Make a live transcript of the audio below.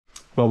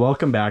Well,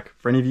 welcome back.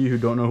 For any of you who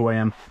don't know who I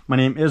am, my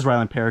name is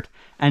Rylan Parrott,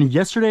 and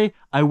yesterday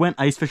I went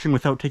ice fishing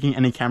without taking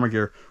any camera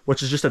gear,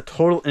 which is just a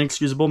total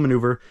inexcusable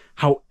maneuver.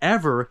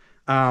 However,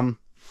 I've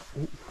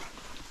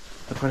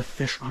got a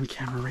fish on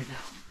camera right now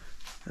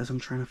as I'm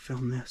trying to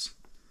film this.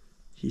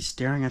 He's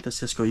staring at the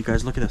Cisco. You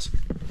guys, look at this.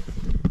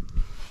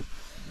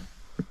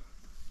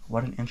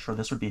 What an intro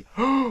this would be.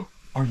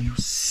 Are you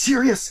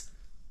serious?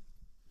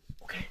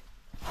 Okay.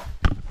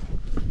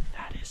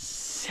 That is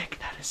sick.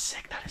 That is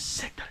sick. That is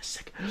sick. That is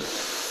sick.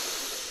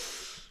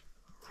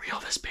 Reel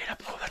this bait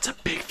up. Oh, that's a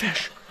big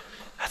fish.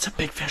 That's a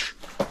big fish.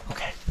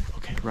 Okay.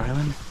 Okay,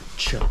 Rylan,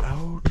 chill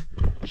out.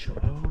 Chill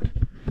out.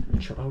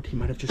 Chill out. He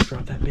might have just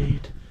dropped that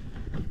bait.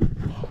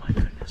 Oh my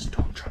goodness.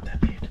 Don't drop that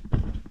bait.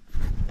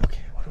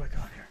 Okay, what do I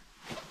got here?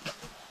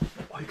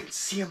 Oh, you can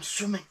see him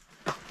swimming.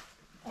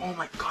 Oh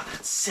my god,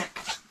 that's sick.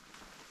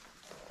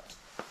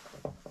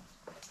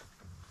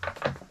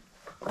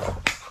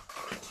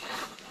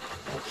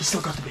 He's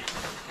still got the bait.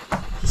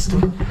 He's still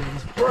got the bait.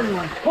 He's burning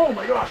line. Oh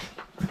my gosh.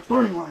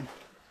 Burning line.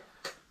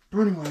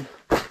 Burning line.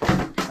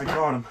 I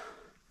got him.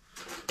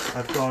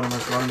 I've got him.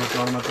 I've got him. I've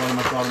got him. I've got him.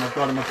 I've got him. I've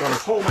got him. I've got him.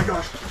 Oh my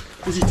gosh.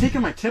 Is he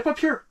taking my tip up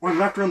here? Oh, I'm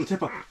wrapped around the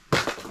tip up.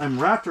 I'm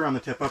wrapped around the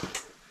tip up.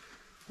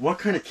 What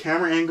kind of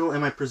camera angle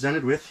am I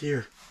presented with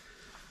here?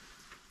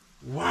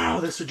 Wow,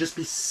 this would just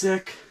be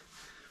sick.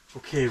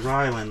 Okay,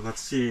 Rylan,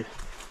 let's see.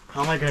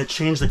 How am I going to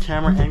change the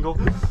camera angle?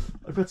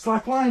 I've got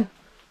slack line.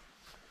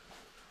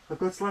 I've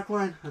got slack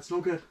line. That's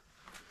no good.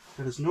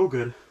 That is no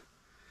good.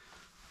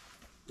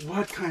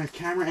 What kind of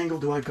camera angle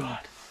do I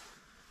got?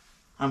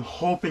 I'm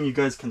hoping you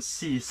guys can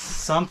see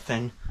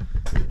something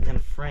in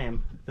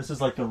frame. This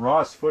is like the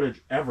rawest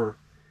footage ever.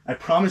 I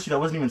promise you that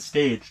wasn't even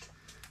staged.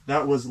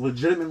 That was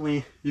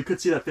legitimately, you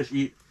could see that fish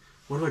eat.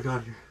 What do I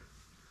got here?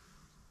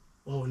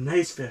 Oh,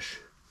 nice fish.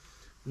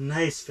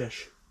 Nice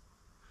fish.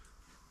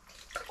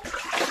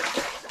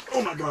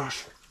 Oh my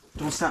gosh.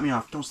 Don't snap me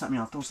off. Don't snap me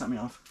off. Don't snap me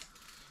off.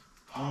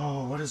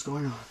 Oh, what is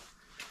going on?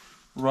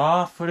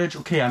 Raw footage.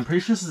 Okay, I'm pretty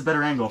sure this is a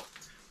better angle.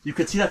 You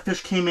could see that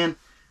fish came in,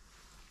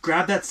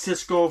 grabbed that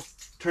Cisco,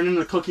 turned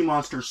into a Cookie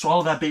Monster,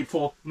 swallowed that bait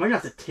full. Am I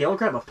going to have to tail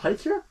grab a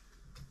pike here?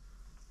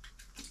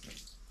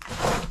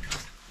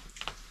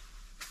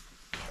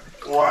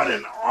 What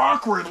an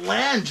awkward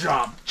land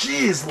job.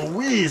 Jeez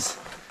Louise.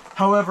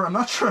 However, I'm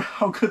not sure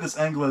how good this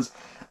angle is.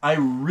 I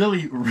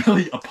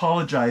really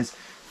apologize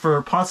for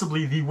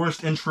possibly the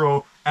worst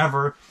intro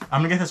ever.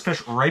 I'm gonna get this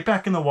fish right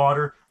back in the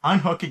water,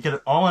 unhook it, get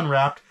it all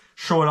unwrapped,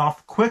 show it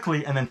off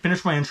quickly, and then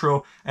finish my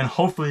intro, and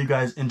hopefully you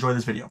guys enjoy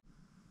this video.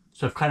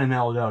 So I've kind of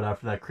mellowed out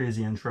after that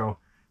crazy intro,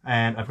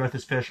 and I've got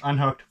this fish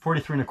unhooked,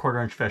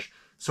 43¼ inch fish.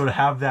 So to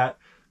have that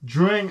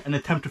during an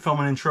attempt to film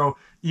an intro,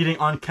 eating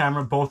on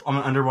camera, both on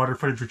my underwater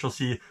footage, which you'll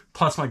see,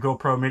 plus my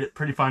GoPro, made it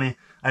pretty funny.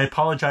 I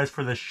apologize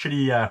for the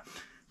shitty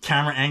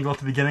camera angle at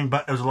the beginning,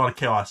 but it was a lot of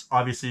chaos.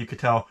 Obviously, you could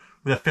tell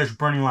with a fish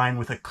burning line,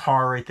 with a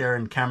car right there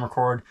and camera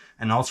cord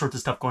and all sorts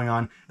of stuff going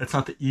on. It's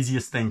not the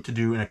easiest thing to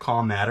do in a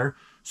calm matter.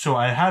 So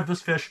I have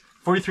this fish,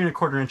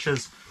 43¼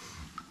 inches,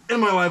 in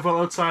my live well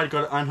outside,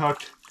 got it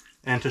unhooked,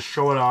 and to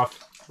show it off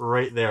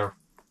right there.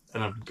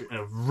 And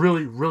a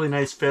really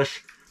nice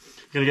fish.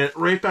 Gonna get it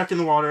right back in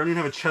the water. I don't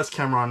even have a chest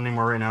camera on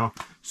anymore right now.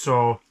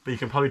 So, but you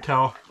can probably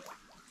tell,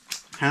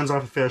 hands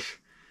off a fish.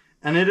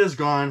 And it is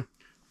gone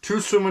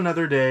to swim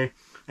another day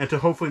and to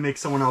hopefully make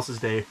someone else's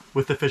day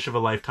with the fish of a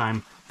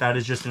lifetime. That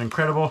is just an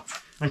incredible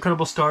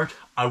start.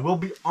 I will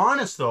be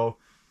honest though,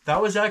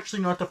 that was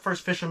actually not the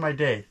first fish of my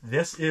day.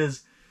 This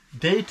is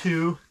day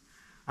 2.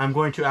 I'm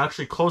going to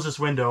actually close this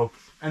window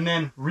and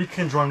then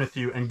reconjoin with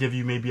you and give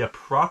you maybe a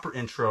proper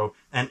intro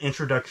and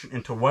introduction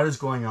into what is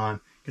going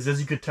on. Because as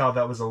you could tell,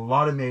 that was a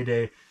lot of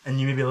Mayday and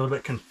you may be a little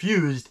bit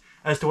confused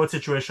as to what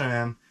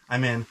situation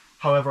I'm in.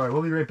 However, I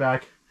will be right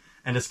back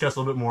and discuss a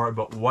little bit more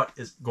about what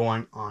is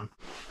going on.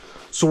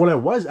 So what I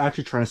was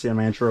actually trying to say in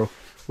my intro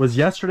was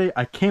yesterday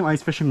I came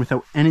ice fishing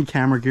without any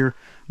camera gear,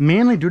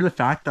 mainly due to the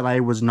fact that I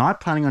was not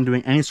planning on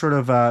doing any sort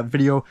of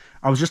video.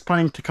 I was just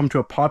planning to come to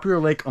a popular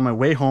lake on my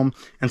way home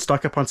and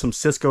stock up on some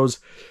Ciscos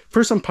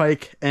for some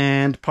pike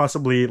and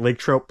possibly lake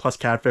trout plus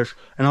catfish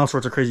and all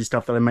sorts of crazy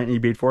stuff that I might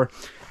need bait for.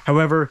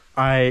 However,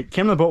 I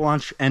came to the boat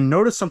launch and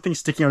noticed something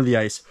sticking out of the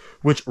ice,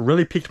 which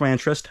really piqued my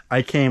interest.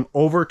 I came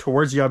over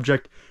towards the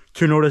object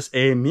to notice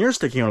a mirror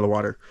sticking out of the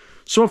water.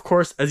 So of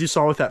course, as you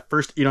saw with that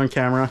first eat on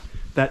camera,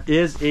 that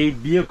is a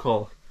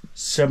vehicle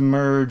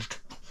submerged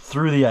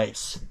through the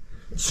ice.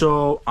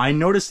 So I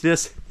noticed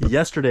this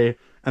yesterday,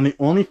 and the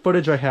only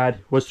footage I had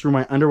was through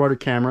my underwater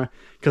camera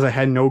because I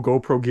had no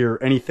GoPro gear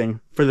or anything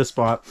for this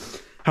spot.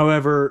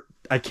 However,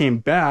 I came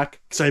back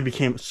because I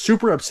became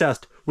super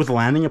obsessed with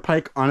landing a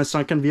pike on a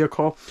sunken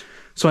vehicle.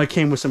 So I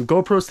came with some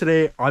GoPros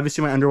today,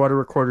 obviously my underwater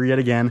recorder yet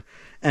again,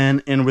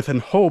 and within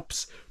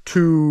hopes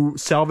to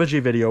salvage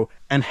a video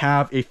and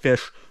have a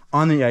fish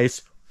on the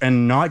ice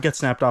and not get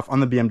snapped off on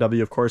the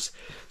BMW, of course.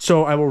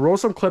 So I will roll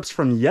some clips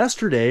from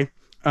yesterday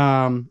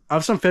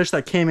of some fish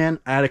that came in.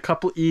 I had a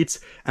couple eats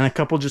and a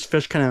couple just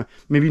fish kind of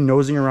maybe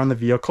nosing around the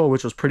vehicle,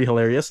 which was pretty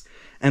hilarious.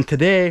 And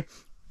today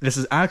this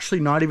is actually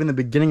not even the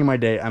beginning of my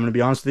day. I'm going to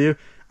be honest with you.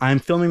 I'm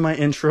filming my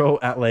intro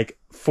at like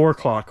 4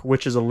 o'clock,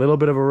 which is a little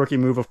bit of a rookie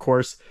move, of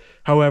course.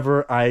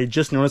 However, I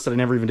just noticed that I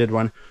never even did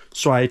one.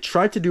 So I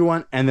tried to do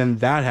one, and then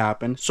that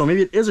happened. So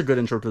maybe it is a good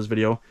intro to this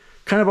video.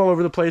 Kind of all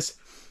over the place.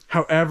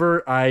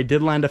 However, I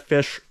did land a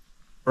fish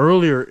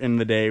earlier in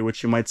the day,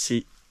 which you might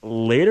see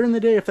later in the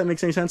day, if that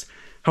makes any sense.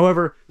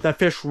 However, that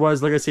fish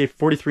was, like I say,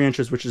 43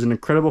 inches, which is an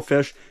incredible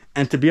fish.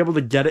 And to be able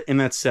to get it in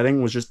that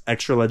setting was just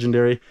extra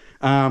legendary.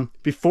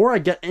 Before I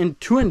get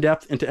too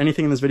in-depth into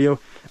anything in this video,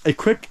 a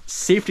quick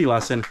safety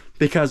lesson.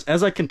 Because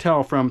as I can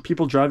tell from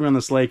people driving on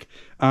this lake,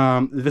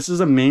 this is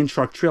a main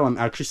truck trail I'm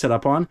actually set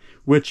up on.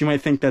 Which you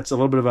might think that's a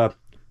little bit of a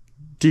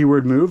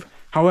D-word move.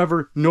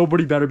 However,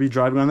 nobody better be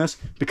driving on this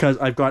because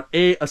I've got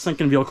a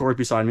sunken vehicle right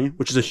beside me,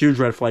 which is a huge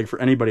red flag for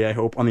anybody, I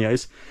hope, on the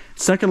ice.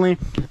 Secondly,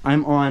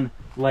 I'm on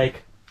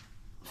like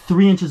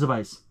 3 inches of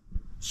ice.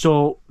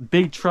 So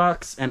big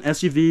trucks and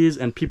SUVs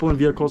and people in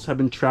vehicles have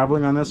been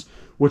traveling on this,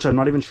 which I'm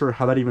not even sure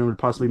how that even would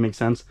possibly make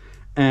sense.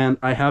 And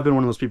I have been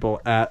one of those people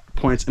at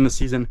points in the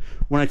season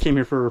when I came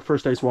here for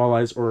first ice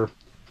walleyes, or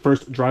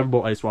first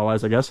drivable ice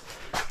walleyes, I guess.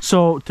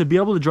 So to be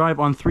able to drive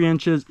on 3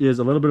 inches is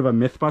a little bit of a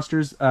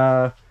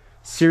Mythbusters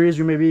series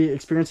you may be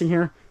experiencing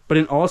here. But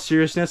in all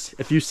seriousness,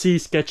 if you see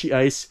sketchy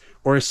ice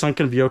or a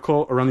sunken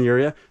vehicle around the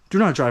area, do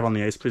not drive on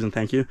the ice, please and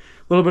thank you. A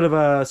little bit of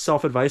a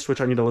self-advice,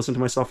 which I need to listen to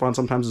myself on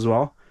sometimes as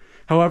well.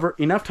 However,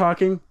 enough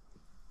talking,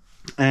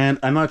 and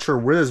I'm not sure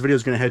where this video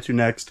is going to head to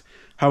next.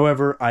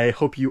 However, I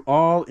hope you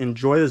all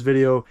enjoy this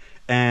video,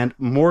 and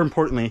more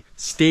importantly,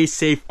 stay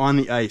safe on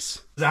the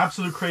ice. It's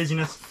absolute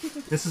craziness.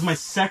 This is my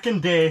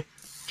second day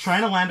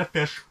trying to land a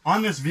fish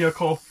on this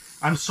vehicle.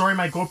 I'm sorry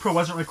my GoPro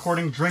wasn't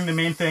recording during the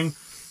main thing.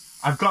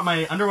 I've got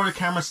my underwater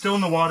camera still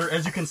in the water.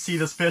 As you can see,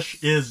 this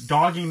fish is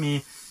dogging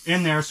me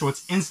in there, so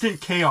it's instant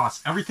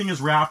chaos. Everything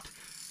is wrapped,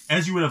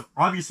 as you would have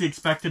obviously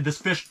expected. This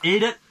fish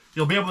ate it.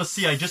 You'll be able to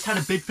see I just had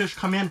a big fish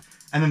come in,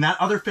 and then that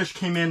other fish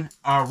came in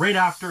right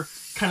after,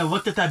 kind of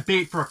looked at that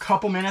bait for a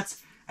couple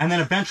minutes, and then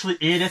eventually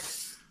ate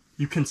it.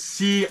 You can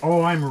see,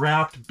 oh, I'm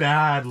wrapped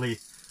badly.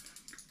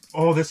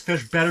 Oh, this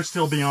fish better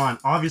still be on.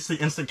 Obviously,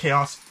 instant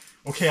chaos.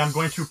 Okay, I'm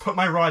going to put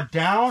my rod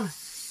down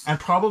and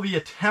probably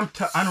attempt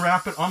to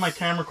unwrap it on my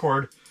camera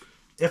cord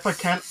if I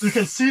can. You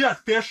can see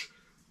that fish.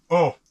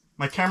 Oh,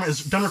 my camera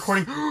is done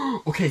recording.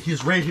 Okay,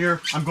 he's right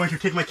here. I'm going to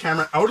take my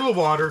camera out of the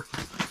water.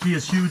 He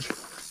is huge.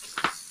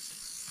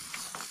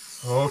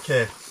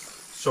 Okay,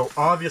 so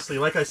obviously,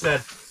 like I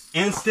said,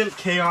 instant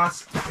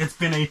chaos. It's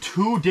been a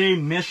 2-day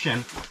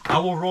mission. I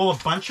will roll a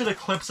bunch of the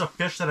clips of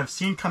fish that I've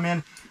seen come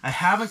in. I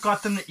haven't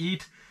got them to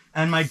eat.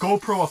 And my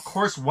GoPro, of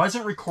course,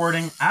 wasn't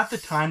recording at the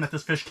time that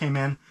this fish came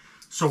in.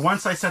 So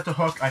once I set the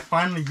hook, I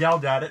finally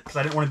yelled at it because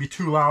I didn't want to be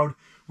too loud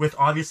with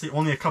obviously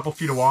only a couple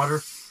feet of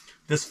water.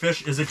 This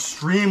fish is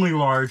extremely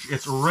large.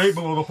 It's right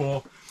below the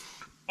hole.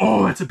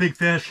 Oh, it's a big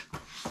fish.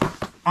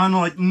 On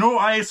like no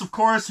ice, of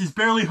course. He's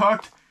barely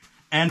hooked.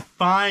 And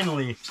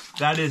finally,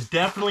 that is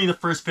definitely the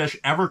first fish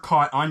ever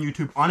caught on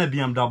YouTube on a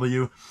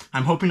BMW.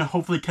 I'm hoping to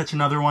hopefully catch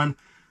another one.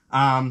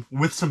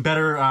 With some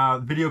better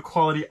video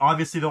quality.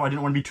 Obviously, though, I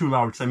didn't want to be too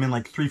loud because I'm in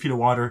like 3 feet of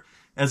water,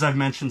 as I've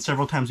mentioned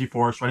several times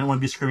before, so I didn't want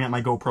to be screaming at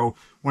my GoPro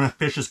when a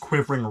fish is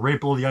quivering right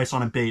below the ice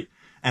on a bait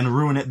and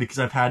ruin it, because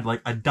I've had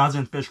like a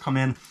dozen fish come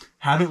in,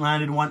 haven't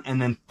landed one, and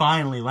then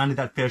finally landed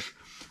that fish.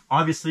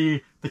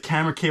 Obviously, the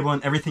camera cable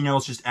and everything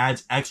else just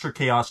adds extra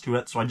chaos to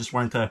it, so I just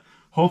wanted to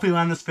hopefully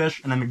land this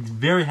fish, and I'm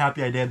very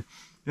happy I did.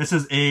 This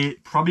is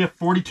probably a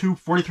 42,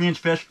 43 inch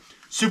fish,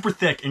 super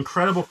thick,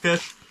 incredible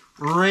fish.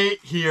 Right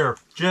here,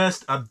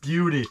 just a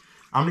beauty.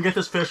 I'm gonna get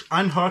this fish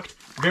unhooked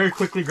very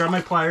quickly, grab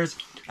my pliers,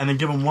 and then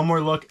give him one more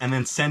look, and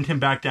then send him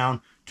back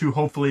down to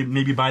hopefully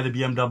maybe buy the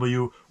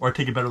BMW or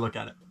take a better look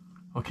at it.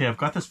 Okay, I've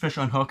got this fish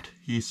unhooked.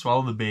 He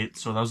swallowed the bait,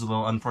 so that was a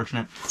little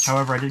unfortunate.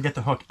 However, I did get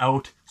the hook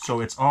out, so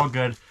it's all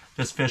good.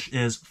 This fish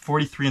is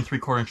 43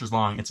 3/4 inches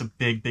long. It's a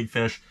big, big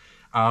fish.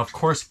 Of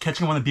course,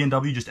 catching him on the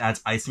BMW just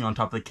adds icing on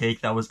top of the cake.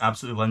 That was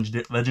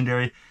absolutely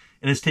legendary.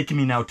 It has taken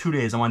me now 2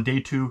 days. I'm on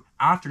day 2,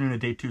 afternoon of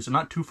day 2, so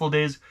not 2 full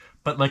days.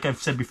 But like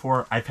I've said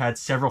before, I've had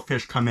several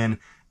fish come in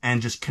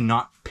and just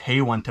cannot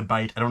pay one to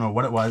bite. I don't know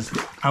what it was.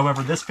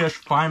 However, this fish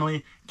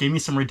finally gave me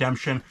some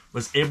redemption,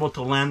 was able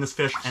to land this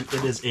fish, and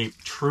it is a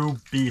true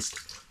beast.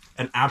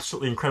 An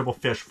absolutely incredible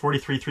fish.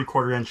 43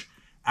 3/4 inch.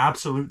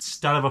 Absolute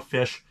stud of a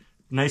fish.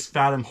 Nice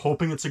fat. I'm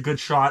hoping it's a good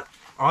shot.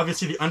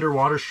 Obviously, the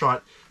underwater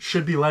shot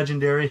should be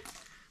legendary.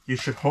 You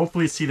should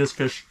hopefully see this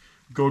fish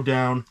go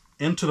down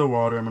into the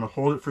water. I'm going to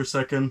hold it for a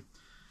second.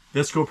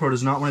 This GoPro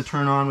does not want to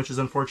turn on, which is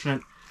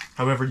unfortunate.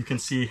 However, you can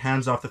see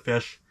hands off the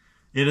fish.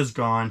 It is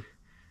gone.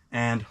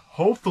 And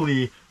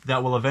hopefully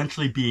that will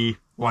eventually be,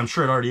 well, I'm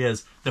sure it already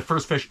is, the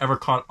first fish ever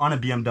caught on a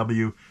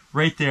BMW.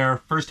 Right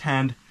there, first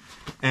hand.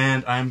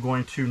 And I'm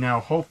going to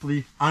now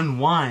hopefully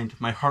unwind.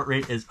 My heart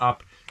rate is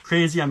up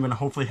crazy. I'm going to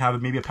hopefully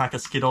have maybe a pack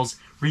of Skittles,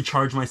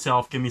 recharge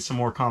myself, give me some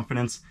more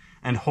confidence,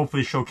 and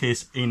hopefully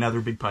showcase another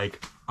big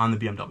pike on the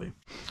BMW.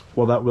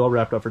 Well, that will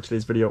wrap it up for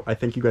today's video. I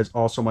thank you guys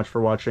all so much for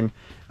watching.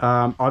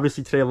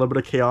 Obviously today a little bit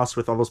of chaos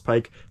with all those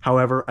pike.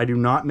 However, I do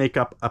not make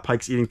up a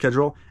pike's eating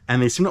schedule,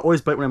 and they seem to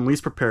always bite when I'm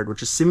least prepared,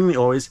 which is seemingly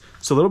always.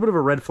 So a little bit of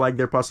a red flag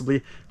there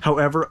possibly.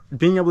 However,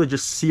 being able to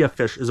just see a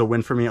fish is a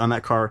win for me on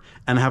that car,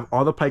 and have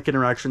all the pike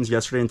interactions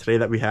yesterday and today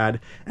that we had,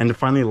 and to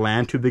finally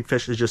land 2 big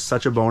fish is just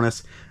such a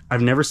bonus.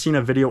 I've never seen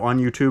a video on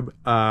YouTube,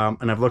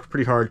 and I've looked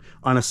pretty hard,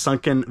 on a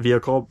sunken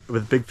vehicle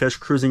with big fish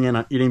cruising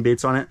in, eating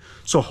baits on it.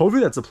 So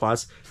hopefully that's a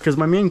plus, because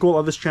my main goal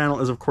of this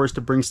channel is of course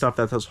to bring stuff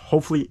that has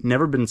hopefully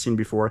never been seen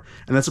before,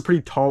 and that's a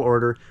pretty tall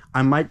order.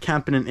 I might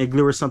camp in an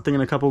igloo or something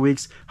in a couple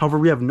weeks. However,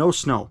 we have no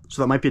snow,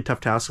 so that might be a tough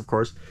task, of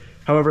course.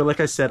 However, like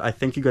I said, I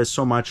thank you guys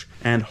so much,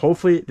 and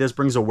hopefully this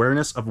brings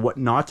awareness of what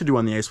not to do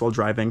on the ice while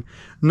driving.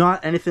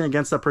 Not anything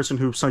against that person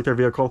who sunk their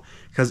vehicle,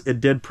 because it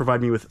did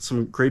provide me with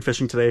some great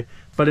fishing today.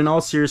 But in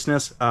all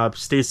seriousness,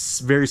 stay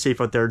very safe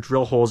out there,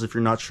 drill holes if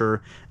you're not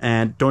sure,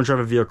 and don't drive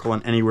a vehicle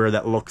on anywhere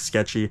that looks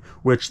sketchy,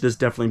 which this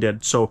definitely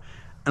did. So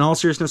in all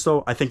seriousness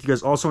though, I thank you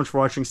guys all so much for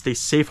watching. Stay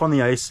safe on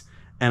the ice,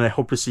 and I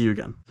hope to see you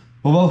again.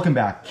 Well, welcome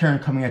back. Karen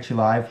coming at you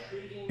live.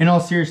 In all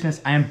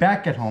seriousness, I am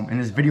back at home, and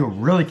this video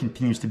really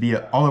continues to be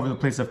all over the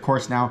place, of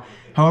course, now.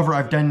 However,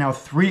 I've done now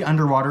 3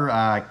 underwater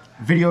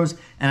videos,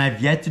 and I've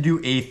yet to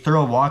do a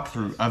thorough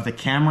walkthrough of the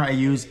camera I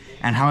use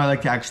and how I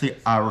like to actually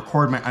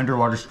record my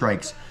underwater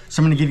strikes.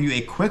 So I'm going to give you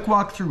a quick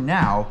walkthrough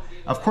now.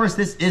 Of course,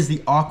 this is the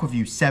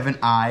AquaView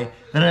 7i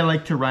that I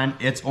like to run.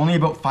 It's only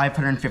about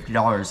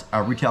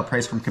 $550 retail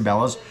price from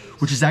Cabela's,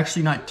 which is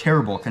actually not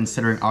terrible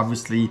considering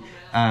obviously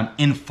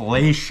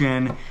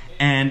inflation,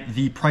 and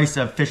the price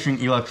of fishing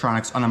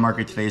electronics on the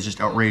market today is just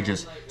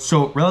outrageous.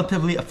 So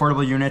relatively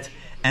affordable unit.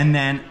 And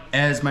then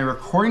as my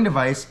recording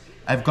device,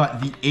 I've got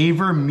the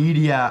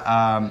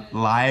AverMedia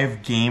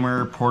Live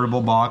Gamer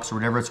portable box, or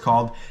whatever it's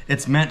called.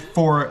 It's meant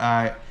for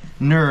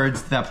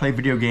nerds that play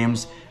video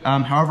games.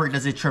 However, it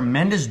does a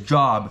tremendous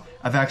job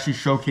of actually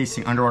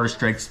showcasing underwater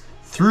strikes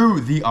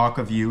through the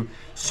AquaView.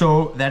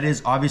 So that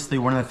is obviously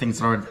one of the things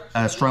that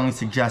I would strongly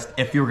suggest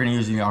if you were gonna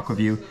use the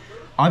AquaView.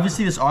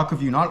 Obviously this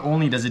AquaView, not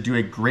only does it do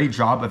a great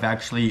job of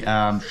actually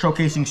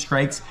showcasing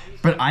strikes,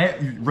 but I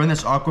run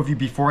this AquaView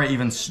before I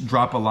even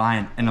drop a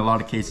line in a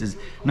lot of cases.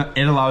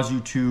 It allows you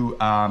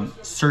to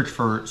search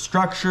for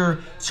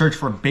structure, search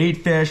for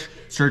bait fish,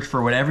 search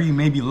for whatever you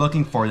may be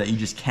looking for that you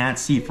just can't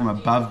see from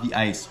above the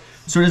ice.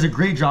 So it does a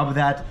great job of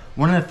that.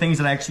 One of the things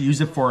that I actually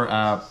use it for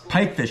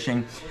pike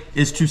fishing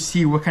is to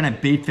see what kind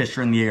of bait fish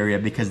are in the area,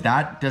 because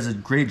that does a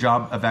great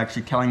job of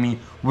actually telling me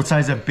what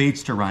size of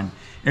baits to run.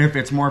 If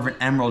it's more of an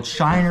emerald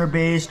shiner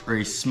based or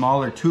a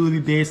smaller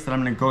tulip based, then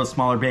I'm gonna go with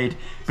smaller bait.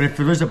 But if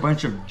there's a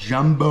bunch of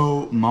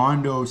jumbo,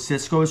 mondo,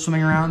 Cisco's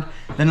swimming around,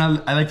 then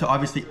I like to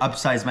obviously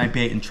upsize my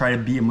bait and try to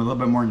be a little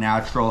bit more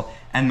natural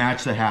and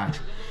match the hatch.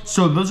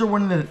 So those are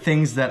one of the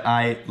things that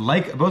I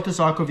like about this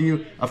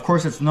AquaView. Of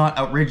course, it's not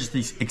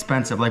outrageously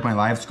expensive like my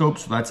live scope,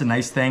 so that's a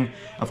nice thing.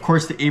 Of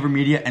course, the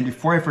AverMedia, and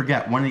before I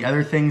forget, one of the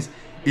other things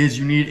is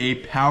you need a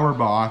power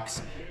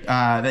box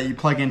that you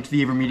plug into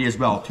the AverMedia as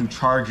well to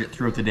charge it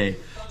throughout the day.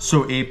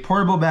 So a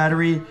portable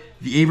battery,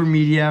 the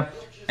AverMedia,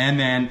 and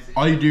then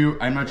all you do,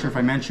 I'm not sure if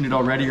I mentioned it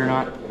already or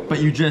not,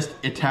 but you just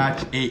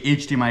attach a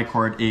HDMI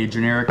cord, a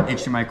generic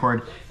HDMI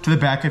cord, to the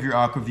back of your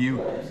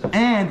AquaView.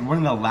 And one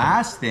of the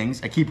last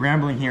things, I keep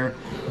rambling here,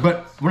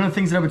 but one of the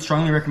things that I would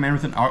strongly recommend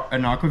with an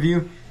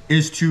AquaView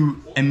is to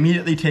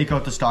immediately take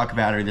out the stock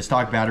battery. The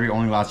stock battery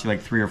only lasts you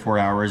like 3 or 4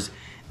 hours,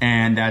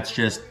 and that's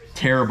just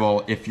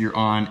terrible if you're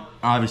on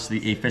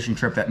obviously a fishing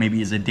trip that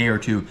maybe is a day or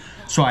 2.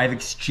 So I've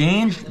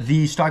exchanged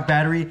the stock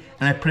battery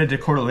and I put a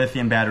Dakota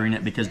Lithium battery in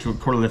it, because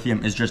Dakota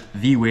Lithium is just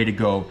the way to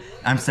go.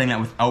 I'm saying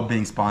that without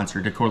being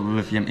sponsored. Dakota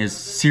Lithium is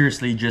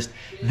seriously just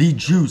the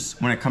juice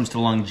when it comes to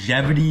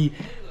longevity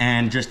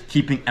and just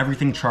keeping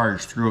everything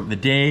charged throughout the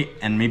day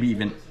and maybe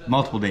even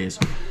multiple days.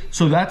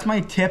 So that's my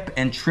tip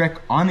and trick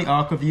on the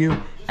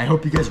AquaView. I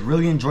hope you guys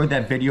really enjoyed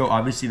that video.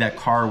 Obviously that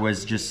car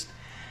was just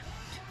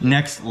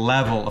next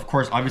level. Of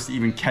course, obviously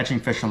even catching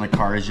fish on the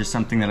car is just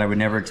something that I would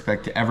never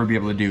expect to ever be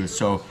able to do.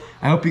 So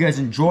I hope you guys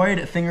enjoyed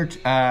a thing or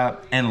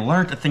and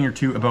learned a thing or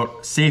two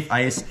about safe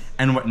ice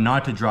and what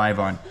not to drive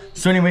on.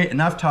 So anyway,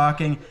 enough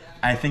talking.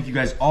 I thank you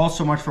guys all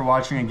so much for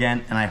watching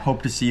again, and I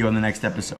hope to see you on the next episode.